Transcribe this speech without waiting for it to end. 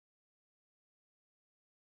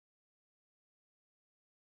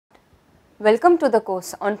Welcome to the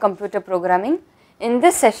course on computer programming. In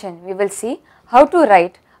this session, we will see how to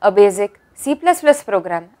write a basic C++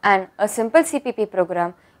 program and a simple CPP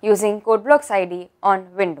program using CodeBlocks IDE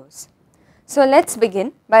on Windows. So let's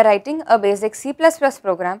begin by writing a basic C++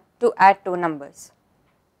 program to add two numbers.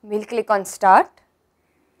 We'll click on Start,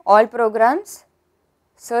 All Programs,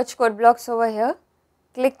 search CodeBlocks over here,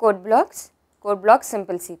 click CodeBlocks, CodeBlocks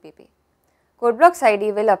Simple CPP. CodeBlocks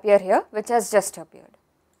IDE will appear here, which has just appeared.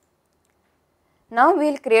 Now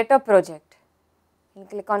we will create a project. You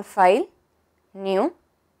click on File, New,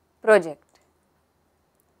 Project.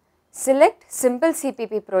 Select Simple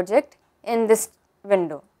CPP project in this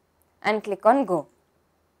window and click on Go.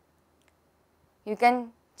 You can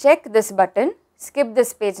check this button, skip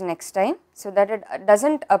this page next time so that it does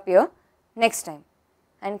not appear next time,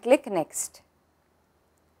 and click Next.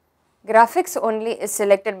 Graphics only is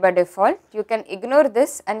selected by default. You can ignore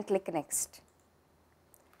this and click Next.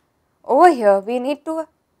 Over here we need to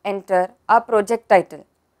enter our project title.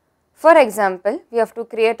 For example, we have to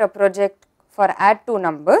create a project for add two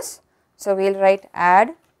numbers. So we will write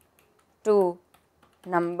add two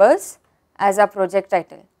numbers as our project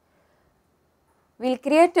title. We will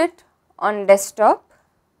create it on desktop.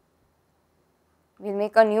 We will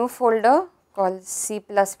make a new folder called C++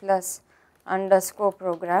 underscore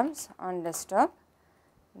programs on desktop.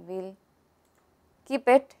 We will keep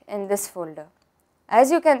it in this folder. As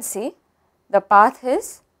you can see, the path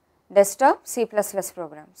is desktop C++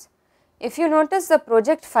 programs. If you notice, the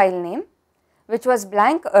project file name, which was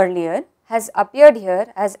blank earlier, has appeared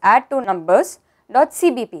here as add two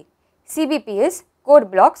numbers.cbp. CBP is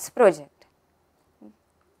CodeBlocks project.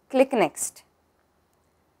 Click Next.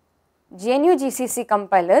 GNU GCC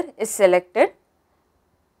compiler is selected.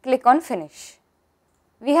 Click on Finish.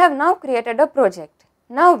 We have now created a project.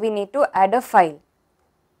 Now we need to add a file.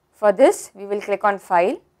 For this, we will click on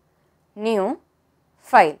File, New,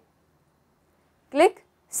 File. Click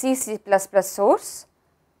C++ source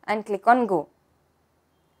and click on Go.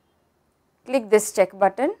 Click this check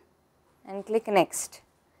button and click Next.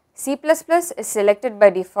 C++ is selected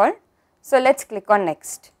by default, so let us click on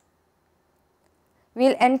Next. We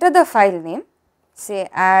will enter the file name, say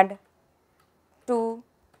add two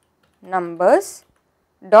numbers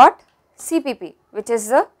dot cpp, which is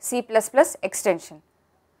the C++ extension.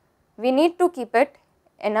 We need to keep it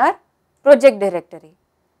in our project directory.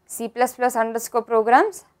 C++ underscore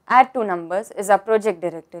programs add two numbers is our project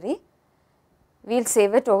directory. We will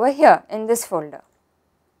save it over here in this folder.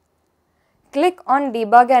 Click on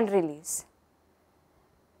debug and release.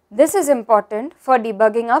 This is important for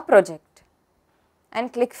debugging our project,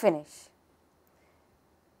 and click finish.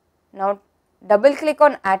 Now double click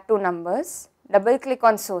on add two numbers, double click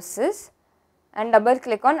on sources and double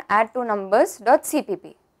click on add two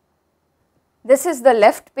numbers.cpp. This is the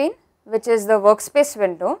left pane, which is the workspace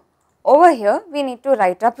window. Over here we need to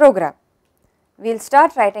write a program. We will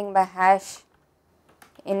start writing by hash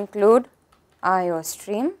include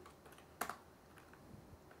iostream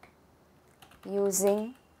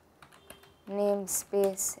using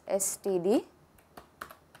namespace std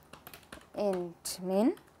int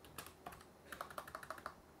min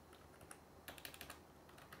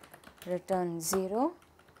return 0.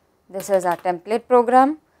 This is our template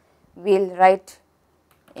program. We will write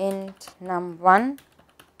int num1,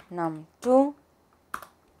 num2.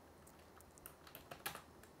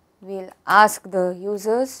 We will ask the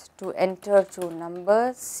users to enter two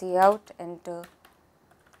numbers, cout enter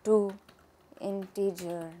two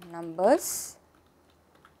integer numbers.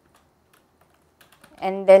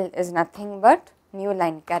 Endel is nothing but new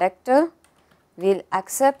line character. We will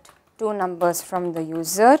accept two numbers from the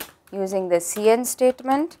user using the cn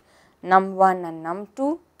statement, num1 and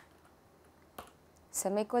num2.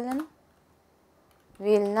 Semicolon.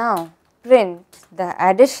 We will now print the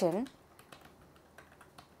addition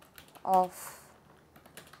of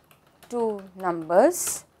two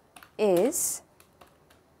numbers is,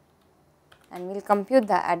 and we will compute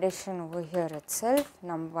the addition over here itself,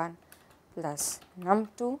 num1 plus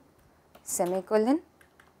num2 semicolon,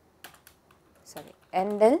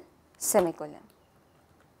 endel semicolon.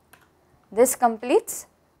 This completes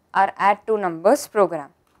our add two numbers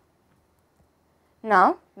program.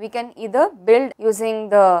 Now we can either build using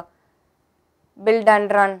the build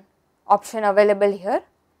and run option available here,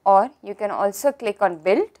 or you can also click on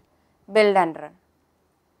build and run.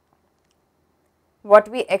 What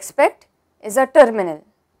we expect is a terminal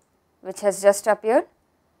which has just appeared.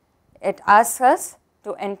 It asks us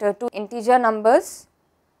to enter two integer numbers,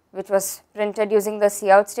 which was printed using the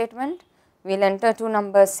cout statement. We will enter two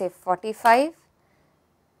numbers, say 45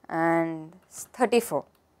 and 34.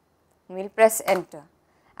 We will press enter.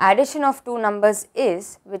 addition of two numbers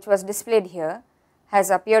is, which was displayed here, has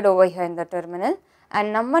appeared over here in the terminal,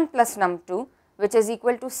 and num1 plus num2, which is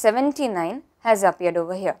equal to 79, has appeared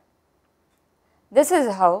over here. This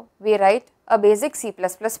is how we write a basic C++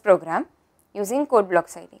 program using code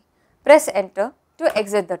blocks ID. Press enter to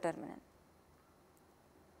exit the terminal.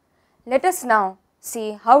 Let us now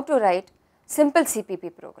see how to write simple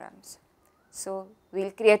CPP programs. So, we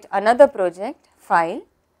will create another project, file,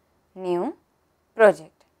 new,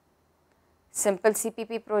 project, simple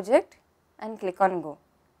CPP project, and click on go.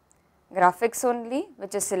 Graphics only,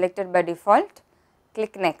 which is selected by default,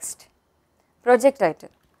 click next. Project title,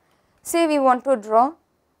 say we want to draw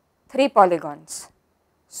 3 polygons.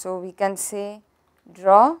 So, we can say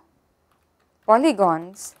draw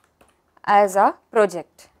polygons as a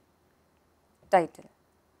project title.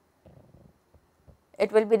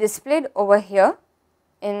 It will be displayed over here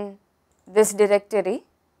in this directory.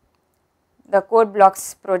 The code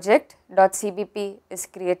blocks project.cbp is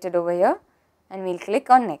created over here, and we will click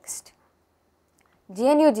on next.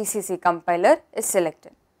 GNU GCC compiler is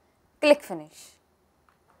selected. Click finish.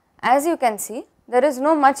 As you can see, there is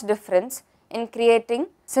no much difference in creating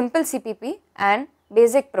simple CPP and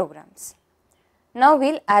basic programs. Now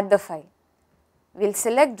we will add the file. We will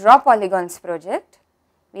select draw polygons project,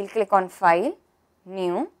 we will click on file,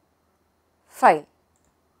 new, file.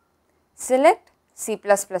 Select C++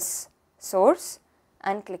 source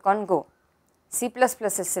and click on go. C++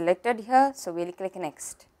 is selected here, so we will click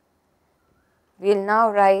next. We will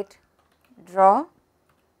now write draw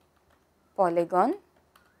polygon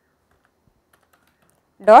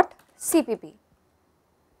dot cpp.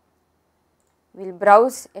 We will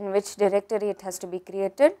browse in which directory it has to be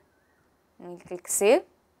created. We will click save.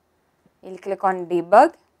 We will click on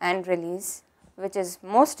debug and release, which is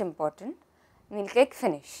most important. We will click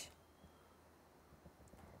finish.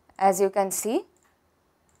 As you can see,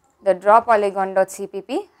 the draw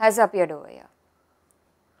polygon.cpp has appeared over here.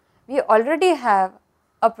 We already have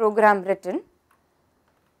a program written.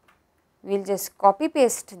 We will just copy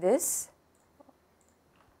paste this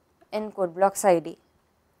in code blocks ID.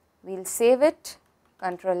 We will save it,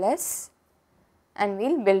 Ctrl S, and we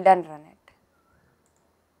will build and run it.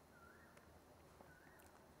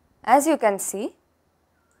 As you can see,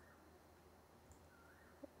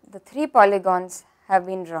 the 3 polygons have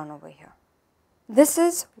been drawn over here. This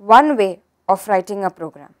is one way of writing a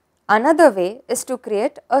program. Another way is to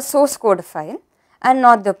create a source code file and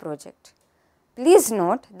not the project. Please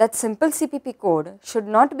note that simple CPP code should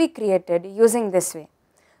not be created using this way.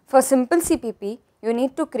 For simple CPP, you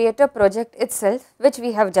need to create a project itself, which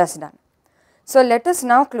we have just done. So, let us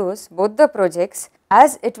now close both the projects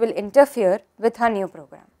as it will interfere with our new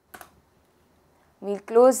program. We will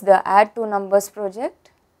close the add two numbers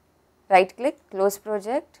project, right click, close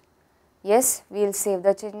project. Yes, we will save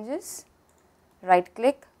the changes, right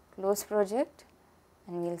click, close project,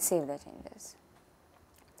 and we will save the changes.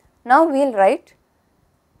 Now, we will write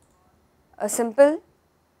a simple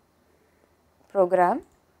program,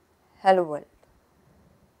 hello world,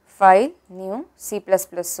 file, new, C++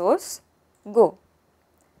 source, go.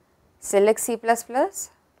 Select C++,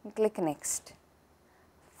 click next.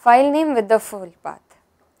 File name with the full path.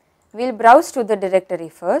 We will browse to the directory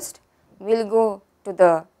first. We will go to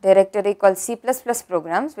the directory called C++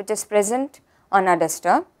 programs, which is present on our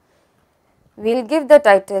desktop. We will give the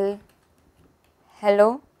title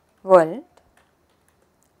hello world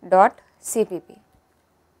dot cpp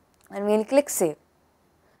and we will click save.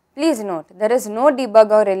 Please note, there is no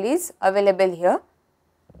debug or release available here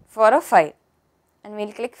for a file, and we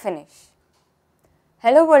will click finish.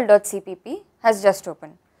 Hello world.cpp has just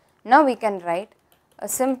opened. Now we can write a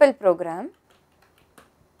simple program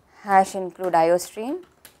hash include iostream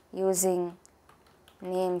using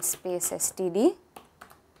namespace std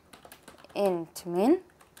int min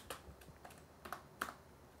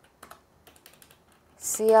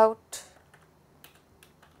cout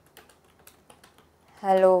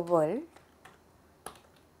hello world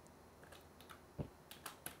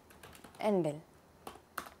endl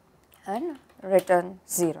and return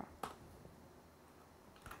 0.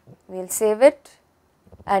 We will save it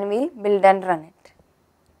and we will build and run it.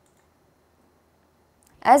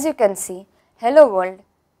 As you can see, hello world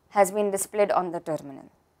has been displayed on the terminal.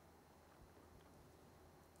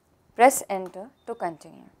 Press enter to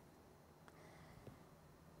continue.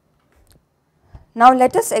 Now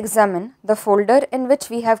let us examine the folder in which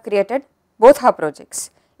we have created both our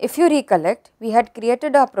projects. If you recollect, we had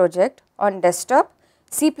created our project on desktop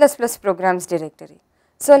C++ programs directory.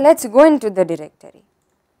 So let us go into the directory.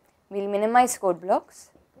 We will minimize code blocks.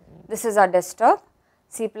 This is our desktop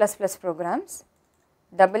C++ programs.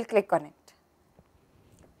 Double click on it.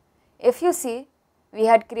 If you see, we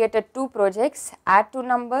had created two projects, add two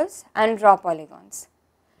numbers and draw polygons.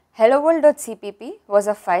 helloworld.cpp was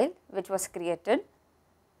a file which was created.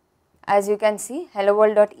 As you can see,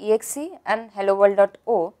 helloworld.exe and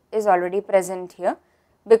helloworld.o is already present here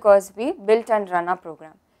because we built and run a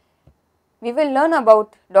program. We will learn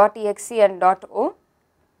about .exe and .o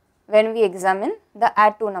when we examine the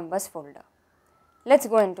add two numbers folder. Let's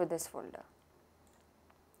go into this folder.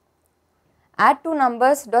 Add two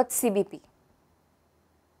numbers.cbp.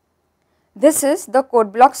 This is the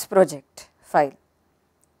code blocks project file.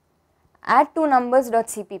 Add two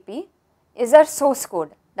numbers.cpp is our source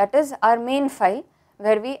code, that is our main file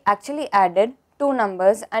where we actually added two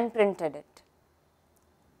numbers and printed it.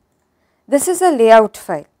 This is a layout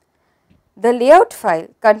file. The layout file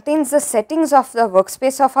contains the settings of the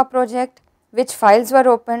workspace of our project, which files were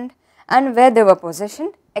opened and where they were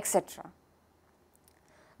positioned, etc.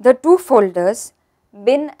 The two folders,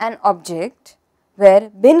 bin and object, where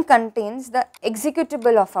bin contains the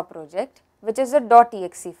executable of our project, which is a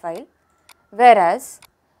 .exe file, whereas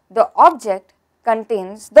the object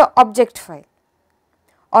contains the object file.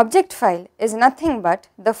 Object file is nothing but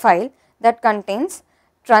the file that contains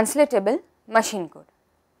translatable machine code.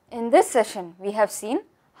 In this session, we have seen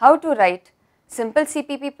how to write simple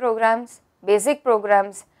CPP programs, basic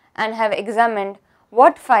programs, and have examined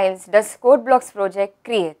what files does code blocks project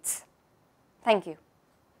creates. Thank you.